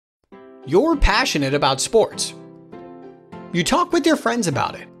You're passionate about sports. You talk with your friends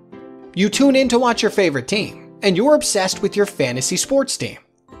about it. You tune in to watch your favorite team, and you're obsessed with your fantasy sports team.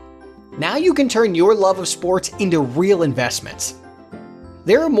 Now you can turn your love of sports into real investments.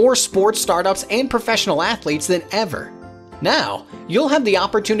 There are more sports startups and professional athletes than ever. Now, you'll have the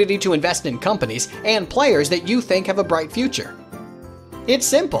opportunity to invest in companies and players that you think have a bright future. It's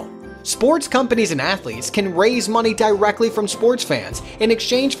simple. Sports companies and athletes can raise money directly from sports fans in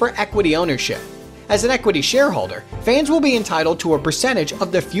exchange for equity ownership. As an equity shareholder, fans will be entitled to a percentage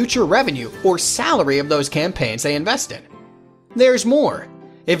of the future revenue or salary of those campaigns they invest in. There's more.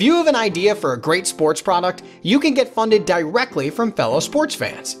 If you have an idea for a great sports product, you can get funded directly from fellow sports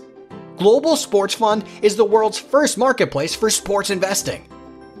fans. Global Sports Fund is the world's first marketplace for sports investing,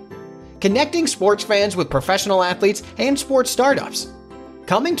 connecting sports fans with professional athletes and sports startups.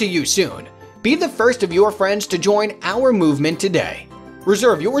 Coming to you soon. Be the first of your friends to join our movement today.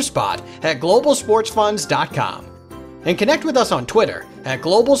 Reserve your spot at globalsportsfunds.com and connect with us on Twitter at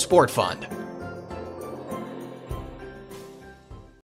Global Sport Fund.